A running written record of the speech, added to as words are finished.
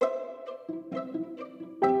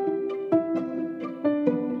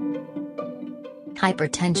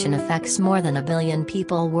Hypertension affects more than 1 billion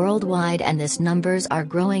people worldwide, and these numbers are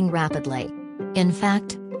growing rapidly. In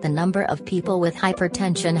fact, the number of people with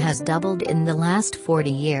hypertension has doubled in the last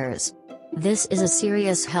 40 years. This is a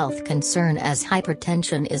serious health concern, as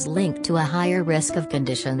hypertension is linked to a higher risk of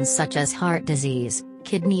conditions such as heart disease,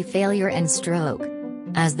 kidney failure and stroke.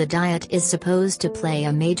 As the diet is supposed to play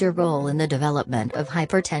a major role in the development of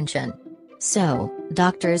hypertension. So,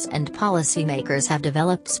 doctors and policymakers have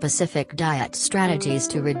developed specific diet strategies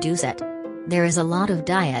to reduce it. There is a lot of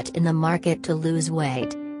diet in the market to lose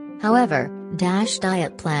weight. However, DASH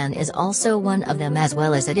diet plan is also one of them, as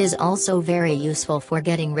well as it is also very useful for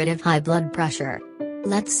getting rid of high blood pressure.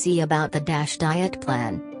 Let's see about the DASH diet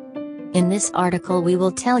plan. In this article we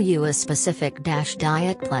will tell you a specific DASH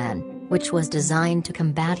diet plan, which was designed to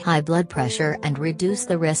combat high blood pressure and reduce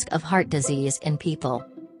the risk of heart disease in people.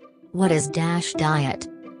 What is DASH diet?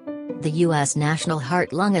 The U.S. National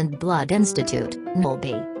Heart, Lung and Blood Institute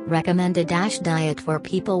 (NOLB) recommended DASH diet for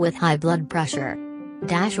people with high blood pressure.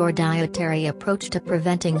 DASH, or Dietary Approach to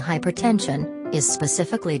Preventing Hypertension, is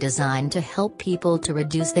specifically designed to help people to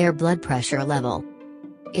reduce their blood pressure level.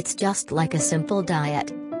 It's just like a simple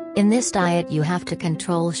diet. In this diet you have to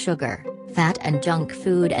control sugar, fat and junk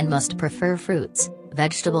food, and must prefer fruits,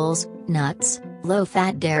 vegetables, nuts,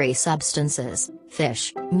 low-fat dairy substances,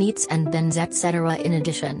 fish, meats and beans, etc. In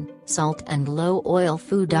addition, salt and low-oil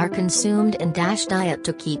food are consumed in DASH diet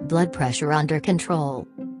to keep blood pressure under control.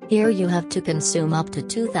 Here you have to consume up to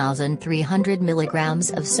 2,300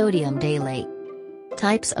 milligrams of sodium daily.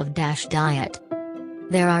 Types of DASH diet.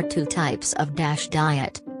 There are 2 types of DASH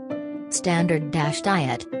diet. Standard DASH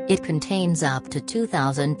diet, it contains up to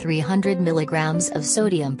 2,300 milligrams of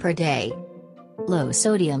sodium per day. Low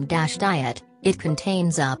sodium DASH diet, it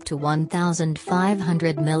contains up to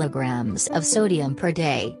 1,500 milligrams of sodium per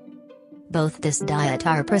day. Both this diet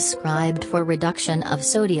are prescribed for reduction of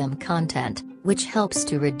sodium content, which helps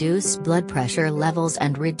to reduce blood pressure levels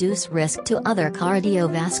and reduce risk to other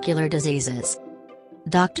cardiovascular diseases.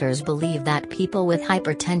 Doctors believe that people with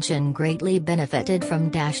hypertension greatly benefited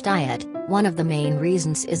from DASH diet. One of the main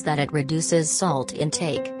reasons is that it reduces salt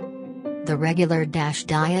intake. The regular DASH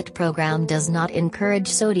diet program does not encourage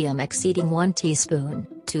sodium exceeding 1 teaspoon,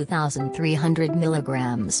 2,300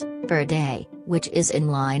 milligrams, per day, which is in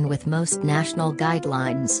line with most national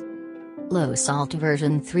guidelines. Low salt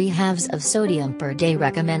version 3/2 of sodium per day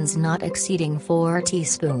recommends not exceeding 4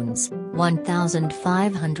 teaspoons,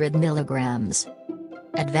 1,500 milligrams.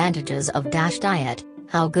 Advantages of DASH diet.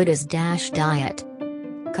 How good is DASH diet?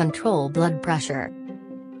 Control blood pressure.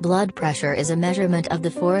 Blood pressure is a measurement of the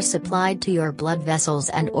force applied to your blood vessels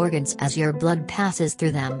and organs as your blood passes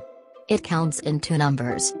through them. It counts in 2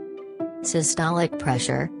 numbers. Systolic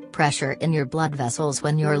pressure, pressure in your blood vessels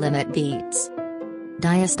when your limit beats.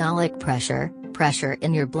 Diastolic pressure, pressure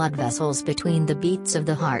in your blood vessels between the beats of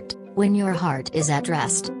the heart, when your heart is at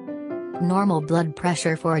rest. Normal blood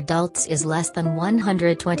pressure for adults is less than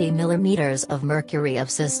 120 mm of mercury of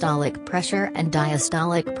systolic pressure and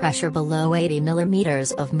diastolic pressure below 80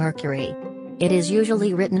 mm of mercury. It is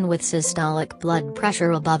usually written with systolic blood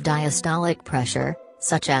pressure above diastolic pressure,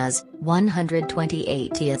 such as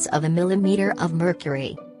 128 of a millimeter of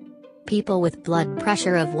mercury. People with blood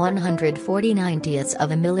pressure of 149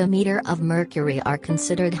 of a millimeter of mercury are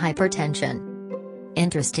considered hypertension.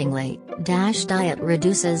 Interestingly, DASH diet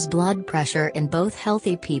reduces blood pressure in both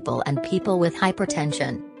healthy people and people with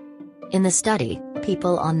hypertension. In the study,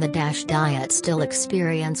 people on the DASH diet still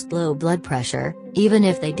experienced low blood pressure, even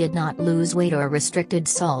if they did not lose weight or restricted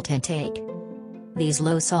salt intake. These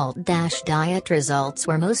low-salt DASH diet results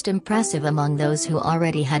were most impressive among those who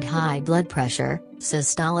already had high blood pressure.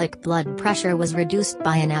 Systolic blood pressure was reduced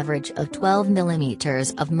by an average of 12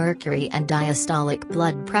 mm of mercury and diastolic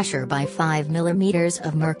blood pressure by 5 mm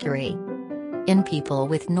of mercury. In people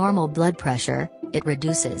with normal blood pressure, it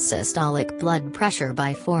reduces systolic blood pressure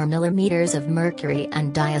by 4 mm of mercury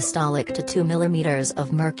and diastolic to 2 mm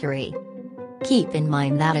of mercury. Keep in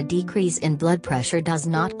mind that a decrease in blood pressure does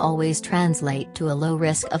not always translate to a low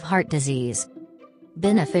risk of heart disease.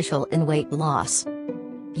 Beneficial in weight loss.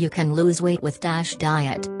 You can lose weight with DASH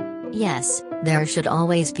diet. Yes, there should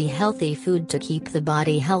always be healthy food to keep the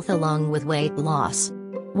body healthy along with weight loss.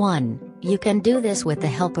 1. You can do this with the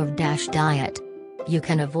help of DASH diet. You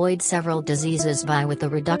can avoid several diseases with the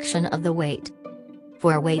reduction of the weight.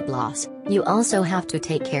 For weight loss, you also have to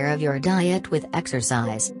take care of your diet with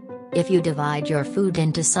exercise. If you divide your food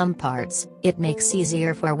into some parts, it makes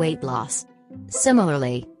easier for weight loss.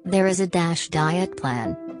 Similarly, there is a DASH diet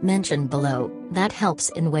plan, mentioned below, that helps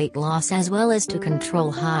in weight loss as well as to control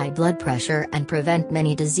high blood pressure and prevent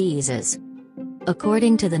many diseases.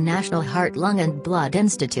 According to the National Heart, Lung and Blood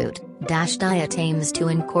Institute, DASH diet aims to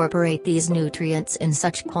incorporate these nutrients in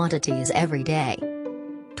such quantities every day.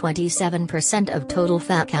 27% of total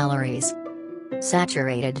fat calories.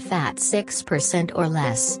 Saturated fat 6% or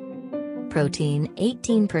less. Protein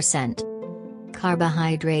 18%.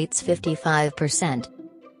 Carbohydrates 55%.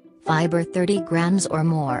 Fiber 30 grams or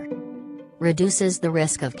more. Reduces the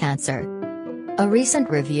risk of cancer. A recent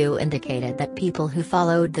review indicated that people who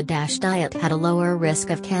followed the DASH diet had a lower risk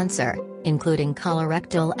of cancer, including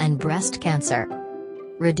colorectal and breast cancer.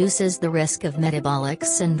 Reduces the risk of metabolic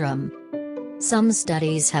syndrome. Some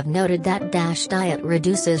studies have noted that DASH diet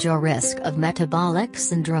reduces your risk of metabolic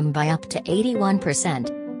syndrome by up to 81%.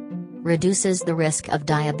 Reduces the risk of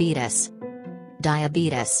diabetes.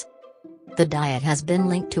 Diabetes. The diet has been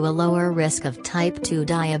linked to a lower risk of type 2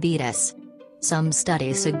 diabetes. Some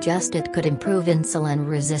studies suggest it could improve insulin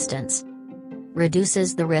resistance.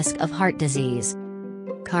 Reduces the risk of heart disease.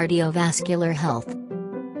 Cardiovascular health.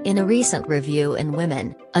 In a recent review in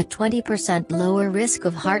Women, a 20% lower risk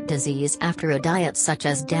of heart disease after a diet such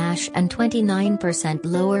as DASH and 29%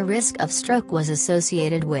 lower risk of stroke was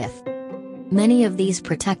associated with. Many of these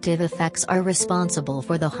protective effects are responsible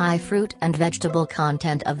for the high fruit and vegetable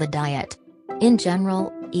content of the diet. In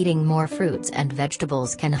general, eating more fruits and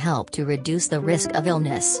vegetables can help to reduce the risk of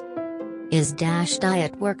illness. Is DASH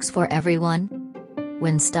diet works for everyone?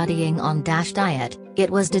 When studying on DASH diet, it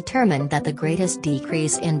was determined that the greatest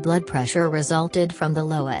decrease in blood pressure resulted from the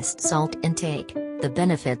lowest salt intake. The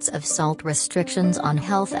benefits of salt restrictions on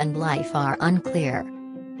health and life are unclear.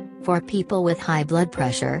 For people with high blood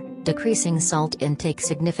pressure, decreasing salt intake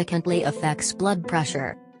significantly affects blood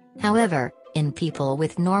pressure. However, in people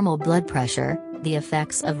with normal blood pressure, the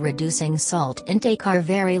effects of reducing salt intake are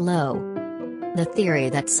very low. The theory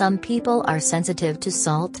that some people are sensitive to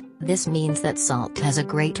salt, this means that salt has a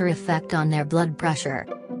greater effect on their blood pressure.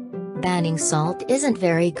 Banning salt isn't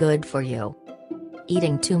very good for you.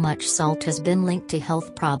 Eating too much salt has been linked to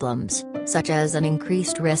health problems, such as an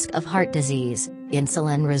increased risk of heart disease,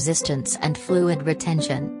 insulin resistance and fluid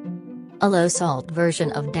retention. A low-salt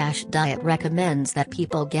version of DASH diet recommends that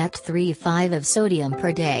people get 3-5 of sodium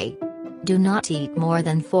per day. Do not eat more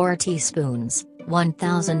than 4 teaspoons,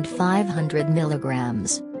 1,500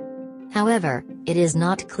 milligrams. However, it is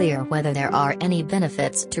not clear whether there are any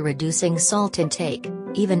benefits to reducing salt intake,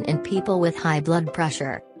 even in people with high blood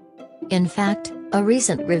pressure. In fact, a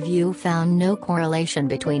recent review found no correlation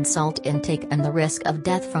between salt intake and the risk of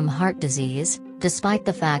death from heart disease, despite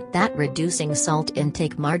the fact that reducing salt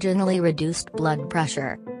intake marginally reduced blood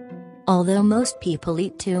pressure. Although most people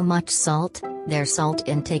eat too much salt, their salt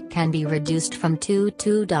intake can be reduced from 2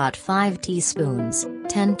 to 2.5 teaspoons,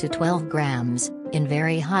 10 to 12 grams, in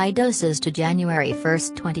very high doses to January 1,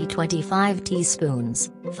 2025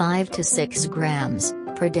 teaspoons, 5 to 6 grams,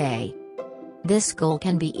 per day. This goal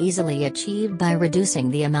can be easily achieved by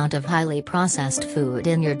reducing the amount of highly processed food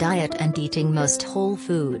in your diet and eating most whole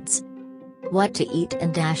foods. What to eat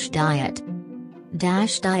in DASH diet?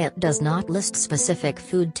 DASH diet does not list specific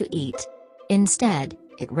food to eat. Instead,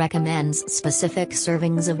 it recommends specific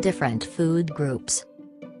servings of different food groups.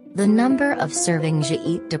 The number of servings you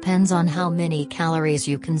eat depends on how many calories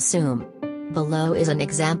you consume. Below is an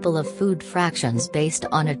example of food fractions based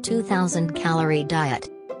on a 2,000 calorie diet.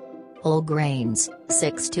 Whole grains,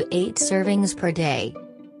 6 to 8 servings per day.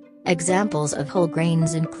 Examples of whole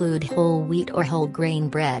grains include whole wheat or whole grain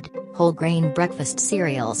bread, whole grain breakfast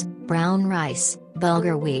cereals, brown rice,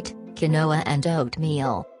 bulgur wheat, quinoa and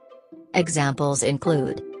oatmeal. Examples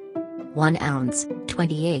include 1 ounce,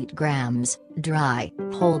 28 grams, dry,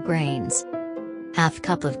 whole grains. Half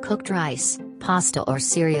cup of cooked rice, pasta or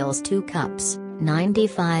cereals 2 cups,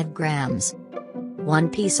 95 grams. 1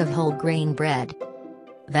 piece of whole grain bread.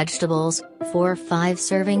 Vegetables, 4-5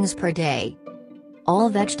 servings per day. All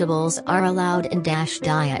vegetables are allowed in DASH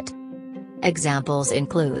diet. Examples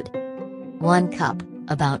include 1 cup,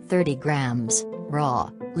 about 30 grams, raw,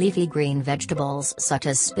 leafy green vegetables such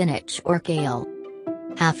as spinach or kale.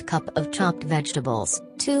 Half cup of chopped vegetables,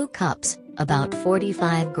 2 cups, about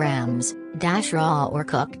 45 grams, DASH raw or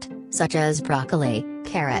cooked, such as broccoli,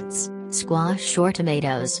 carrots, squash or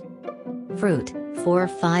tomatoes. Fruit, 4-5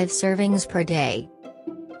 servings per day.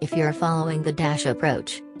 If you're following the DASH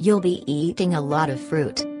approach, you'll be eating a lot of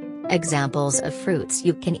fruit. Examples of fruits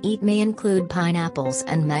you can eat may include pineapples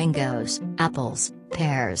and mangoes, apples,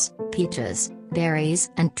 pears, peaches, berries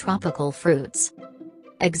and tropical fruits.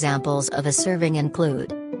 Examples of a serving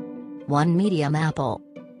include 1 medium apple.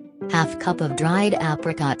 Half cup of dried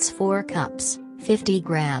apricots 4 cups, 50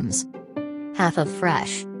 grams. Half of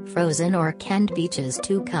fresh, frozen or canned peaches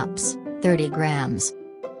 2 cups, 30 grams.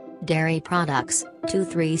 Dairy products,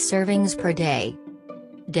 2-3 servings per day.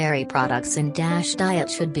 Dairy products in DASH diet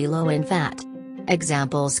should be low in fat.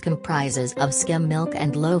 Examples comprises of skim milk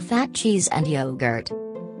and low-fat cheese and yogurt.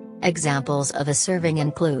 Examples of a serving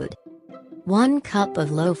include 1 cup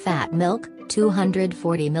of low-fat milk,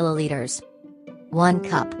 240 milliliters. 1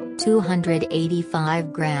 cup,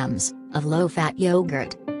 285 grams, of low-fat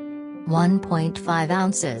yogurt. 1.5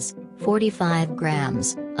 ounces, 45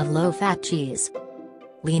 grams, of low-fat cheese.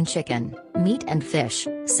 Lean chicken, meat and fish,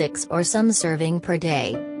 6 or some serving per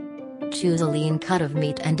day. Choose a lean cut of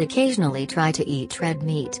meat and occasionally try to eat red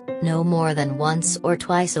meat, no more than once or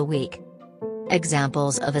twice a week.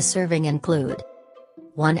 Examples of a serving include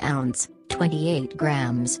 1 ounce, 28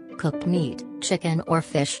 grams, cooked meat, chicken or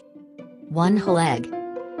fish. 1 whole egg.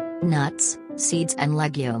 Nuts, seeds and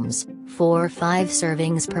legumes, 4-5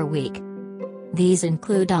 servings per week. These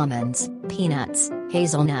include almonds, peanuts,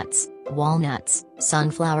 hazelnuts, walnuts,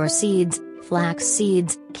 sunflower seeds, flax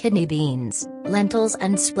seeds, kidney beans, lentils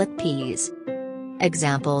and split peas.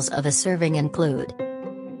 Examples of a serving include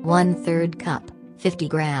 1/3 cup, 50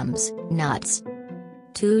 grams, nuts.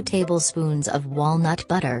 2 tablespoons of walnut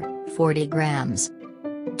butter, 40 grams.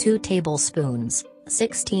 2 tablespoons,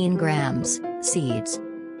 16 grams, seeds.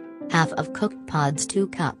 Half of cooked pods 2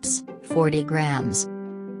 cups, 40 grams.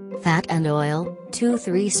 Fat and oil,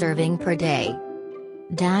 2-3 serving per day.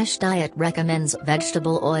 DASH diet recommends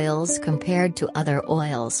vegetable oils compared to other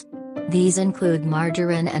oils. These include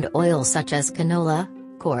margarine and oils such as canola,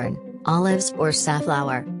 corn, olives or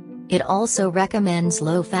safflower. It also recommends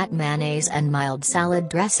low-fat mayonnaise and mild salad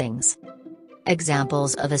dressings.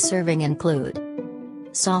 Examples of a serving include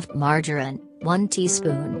soft margarine, 1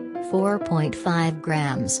 teaspoon, 4.5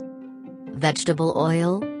 grams. Vegetable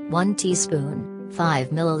oil, 1 teaspoon, 5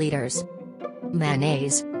 milliliters.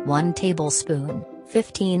 Mayonnaise, 1 tablespoon,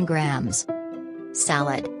 15 grams.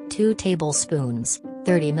 Salad, 2 tablespoons,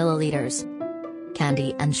 30 milliliters.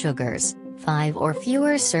 Candy and sugars, 5 or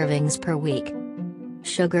fewer servings per week.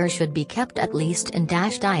 Sugar should be kept at least in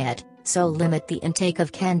DASH diet, so limit the intake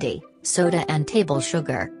of candy, soda and table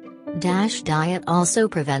sugar. DASH diet also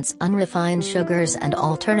prevents unrefined sugars and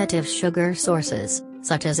alternative sugar sources,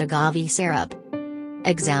 such as agave syrup.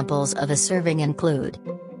 Examples of a serving include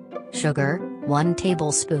sugar, 1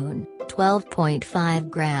 tablespoon, 12.5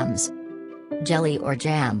 grams. Jelly or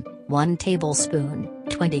jam, 1 tablespoon,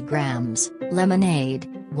 20 grams. Lemonade,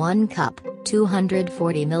 1 cup,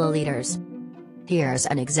 240 milliliters. Here's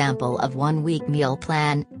an example of 1-week meal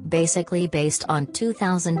plan, basically based on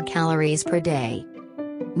 2,000 calories per day.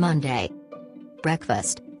 Monday.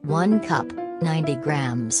 Breakfast, 1 cup, 90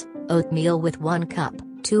 grams, oatmeal with 1 cup,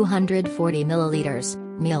 240 milliliters,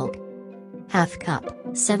 milk. Half cup,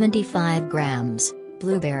 75 grams,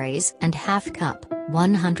 blueberries and half cup,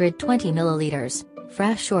 120 milliliters,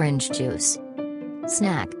 fresh orange juice.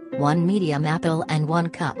 Snack, 1 medium apple and 1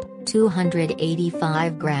 cup,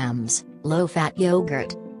 285 grams, low-fat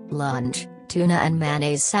yogurt. Lunch, tuna and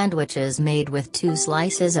mayonnaise sandwiches made with 2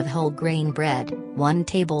 slices of whole grain bread, 1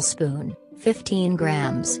 tablespoon, 15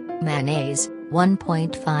 grams, mayonnaise,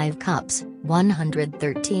 1.5 cups,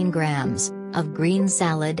 113 grams, of green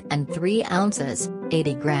salad and 3 ounces,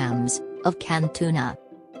 80 grams, of canned tuna.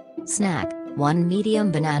 Snack, 1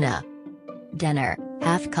 medium banana. Dinner,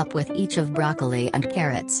 half cup with each of broccoli and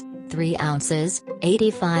carrots, 3 ounces,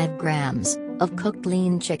 85 grams, of cooked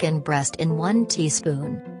lean chicken breast in 1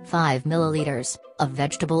 teaspoon, 5 milliliters, of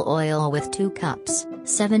vegetable oil with 2 cups,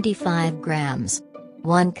 75 grams.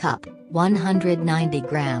 1 cup, 190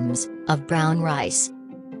 grams, of brown rice.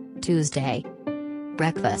 Tuesday.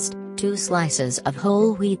 Breakfast, 2 slices of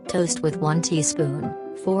whole wheat toast with 1 teaspoon,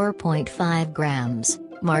 4.5 grams,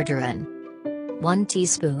 margarine. 1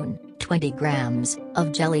 teaspoon, 20 grams,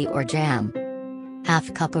 of jelly or jam.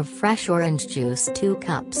 Half cup of fresh orange juice 2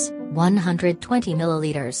 cups, 120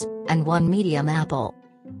 milliliters, and 1 medium apple.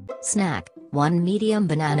 Snack, 1 medium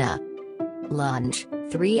banana. Lunch,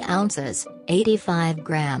 3 ounces, 85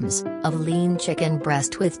 grams, of lean chicken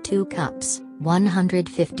breast with 2 cups,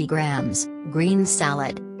 150 grams, green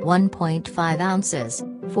salad, 1.5 ounces,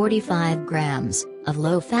 45 grams, of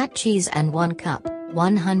low-fat cheese and 1 cup,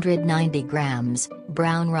 190 grams,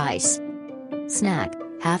 brown rice. Snack,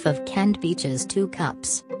 half of canned peaches 2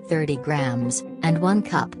 cups, 30 grams, and 1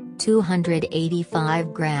 cup,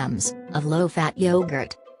 285 grams, of low-fat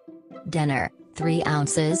yogurt. Dinner, 3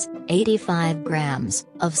 ounces, 85 grams,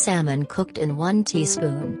 of salmon cooked in 1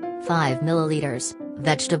 teaspoon, 5 milliliters,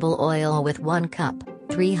 vegetable oil with 1 cup,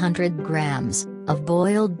 300 grams, of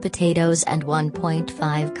boiled potatoes and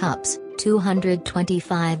 1.5 cups,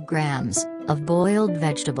 225 grams, of boiled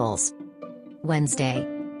vegetables. Wednesday.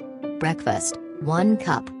 Breakfast, 1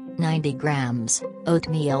 cup, 90 grams,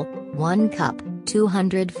 oatmeal, 1 cup,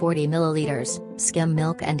 240 milliliters, skim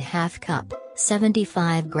milk and half cup,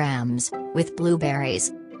 75 grams, with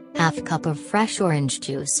blueberries. Half cup of fresh orange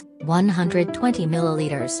juice, 120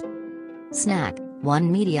 milliliters. Snack,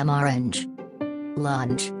 1 medium orange.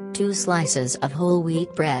 Lunch, 2 slices of whole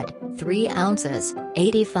wheat bread, 3 ounces,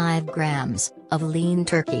 85 grams, of lean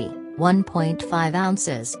turkey, 1.5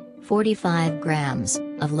 ounces, 45 grams,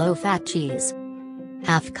 of low-fat cheese.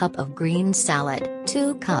 Half cup of green salad,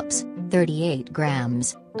 2 cups, 38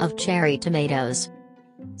 grams, of cherry tomatoes.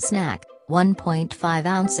 Snack, 1.5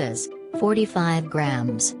 ounces, 45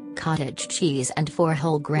 grams, cottage cheese and 4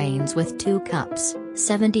 whole grains with 2 cups,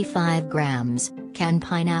 75 grams, canned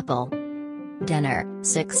pineapple. Dinner,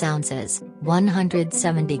 6 ounces,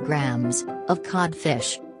 170 grams, of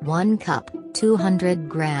codfish, 1 cup, 200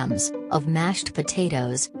 grams, of mashed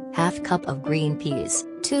potatoes, half cup of green peas,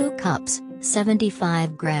 2 cups,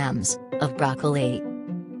 75 grams, of broccoli.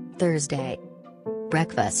 Thursday.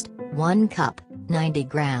 Breakfast, 1 cup, 90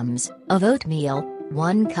 grams, of oatmeal,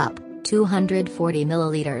 1 cup, 240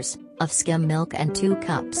 milliliters, of skim milk and 2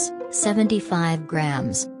 cups, 75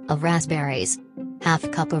 grams, of raspberries.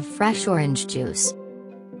 Half cup of fresh orange juice.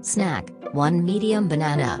 Snack, 1 medium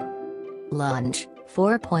banana. Lunch,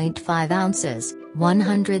 4.5 ounces,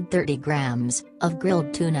 130 grams, of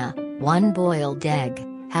grilled tuna, 1 boiled egg,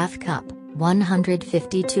 half cup,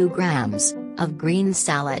 152 grams, of green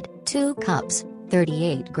salad, 2 cups,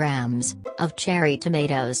 38 grams, of cherry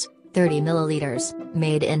tomatoes, 30 milliliters,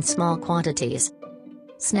 made in small quantities.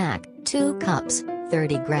 Snack, 2 cups,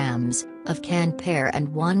 30 grams, of canned pear and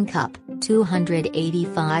 1 cup,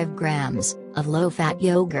 285 grams, of low-fat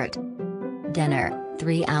yogurt. Dinner,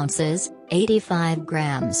 3 ounces, 85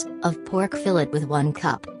 grams, of pork fillet with 1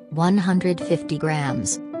 cup, 150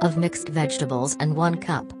 grams, of mixed vegetables and 1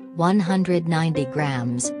 cup, 190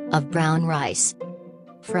 grams, of brown rice.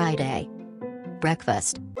 Friday.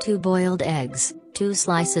 Breakfast, 2 boiled eggs, 2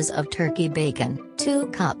 slices of turkey bacon, 2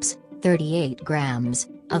 cups, 38 grams,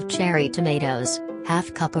 of cherry tomatoes,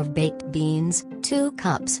 half cup of baked beans, 2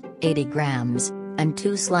 cups, 80 grams, and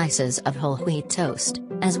 2 slices of whole wheat toast,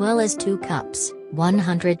 as well as 2 cups,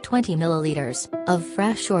 120 milliliters, of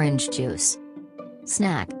fresh orange juice.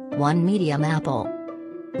 Snack, 1 medium apple.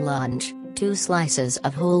 Lunch, 2 slices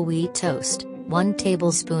of whole wheat toast, 1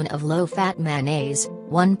 tablespoon of low-fat mayonnaise,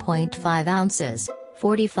 1.5 ounces,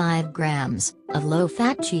 45 grams, of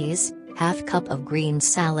low-fat cheese, half cup of green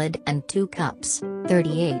salad and 2 cups,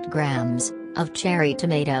 38 grams, of cherry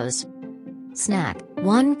tomatoes. Snack,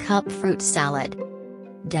 1 cup fruit salad.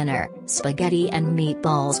 Dinner, spaghetti and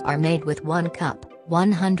meatballs are made with 1 cup,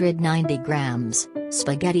 190 grams,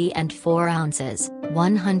 spaghetti and 4 ounces,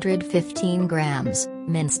 115 grams,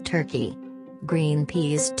 minced turkey. Green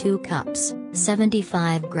peas 2 cups,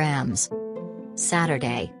 75 grams.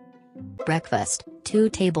 Saturday. Breakfast, 2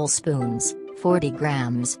 tablespoons, 40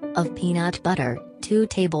 grams, of peanut butter, 2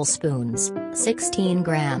 tablespoons, 16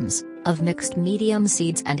 grams, of mixed medium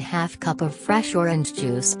seeds and half cup of fresh orange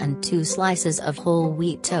juice and 2 slices of whole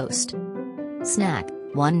wheat toast. Snack,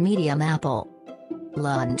 1 medium apple.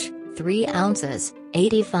 Lunch, 3 ounces,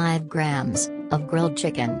 85 grams, of grilled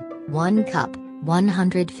chicken, 1 cup,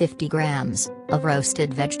 150 grams, of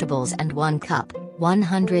roasted vegetables and 1 cup,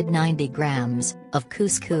 190 grams, of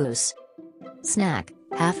couscous. Snack,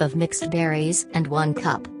 half of mixed berries and 1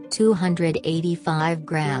 cup, 285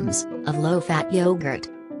 grams, of low-fat yogurt.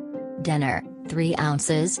 Dinner, 3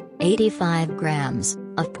 ounces, 85 grams,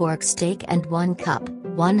 of pork steak and 1 cup,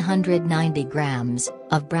 190 grams,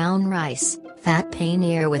 of brown rice, fat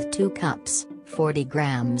paneer with 2 cups, 40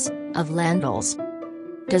 grams, of lentils.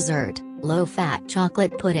 Dessert, low-fat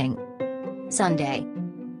chocolate pudding. Sunday.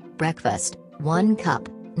 Breakfast, 1 cup,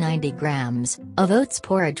 90 grams, of oats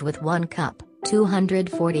porridge with 1 cup,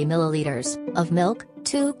 240 milliliters, of milk,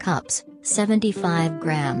 2 cups, 75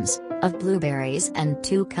 grams, of blueberries and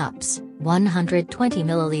 2 cups, 120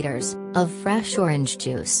 milliliters, of fresh orange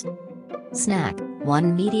juice. Snack,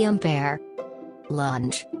 1 medium pear.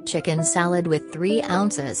 Lunch, chicken salad with 3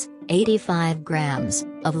 ounces, 85 grams,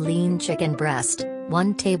 of lean chicken breast,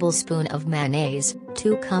 1 tablespoon of mayonnaise,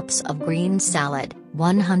 2 cups of green salad,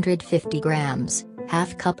 150 grams,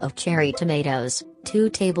 half cup of cherry tomatoes, 2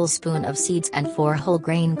 tablespoons of seeds and 4 whole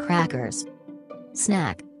grain crackers.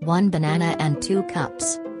 Snack, 1 banana and 2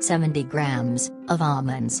 cups, 70 grams, of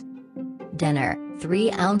almonds. Dinner,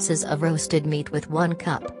 3 ounces of roasted meat with 1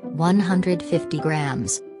 cup, 150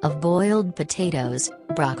 grams, of boiled potatoes,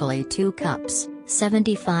 broccoli 2 cups,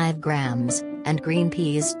 75 grams, and green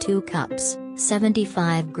peas 2 cups,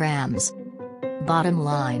 75 grams. Bottom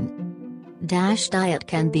line. DASH diet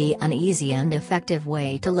can be an easy and effective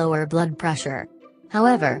way to lower blood pressure.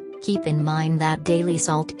 However, keep in mind that daily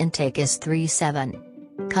salt intake is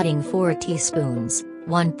 3-7. Cutting 4 teaspoons,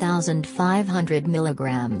 1,500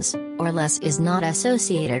 milligrams, or less is not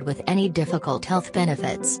associated with any difficult health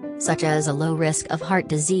benefits, such as a low risk of heart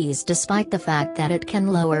disease despite the fact that it can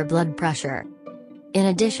lower blood pressure. In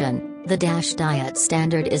addition, the DASH diet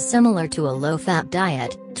standard is similar to a low-fat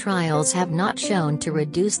diet. Trials have not shown to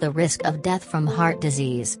reduce the risk of death from heart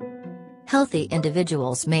disease. Healthy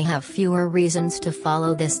individuals may have fewer reasons to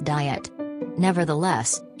follow this diet.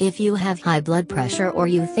 Nevertheless, if you have high blood pressure or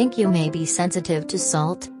you think you may be sensitive to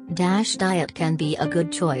salt, DASH diet can be a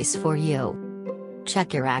good choice for you.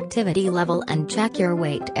 Check your activity level and check your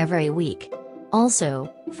weight every week.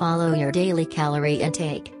 Also, follow your daily calorie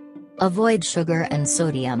intake. Avoid sugar and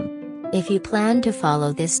sodium. If you plan to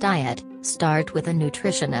follow this diet, start with a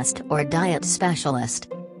nutritionist or diet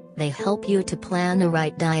specialist. They help you to plan the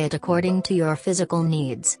right diet according to your physical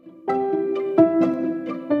needs.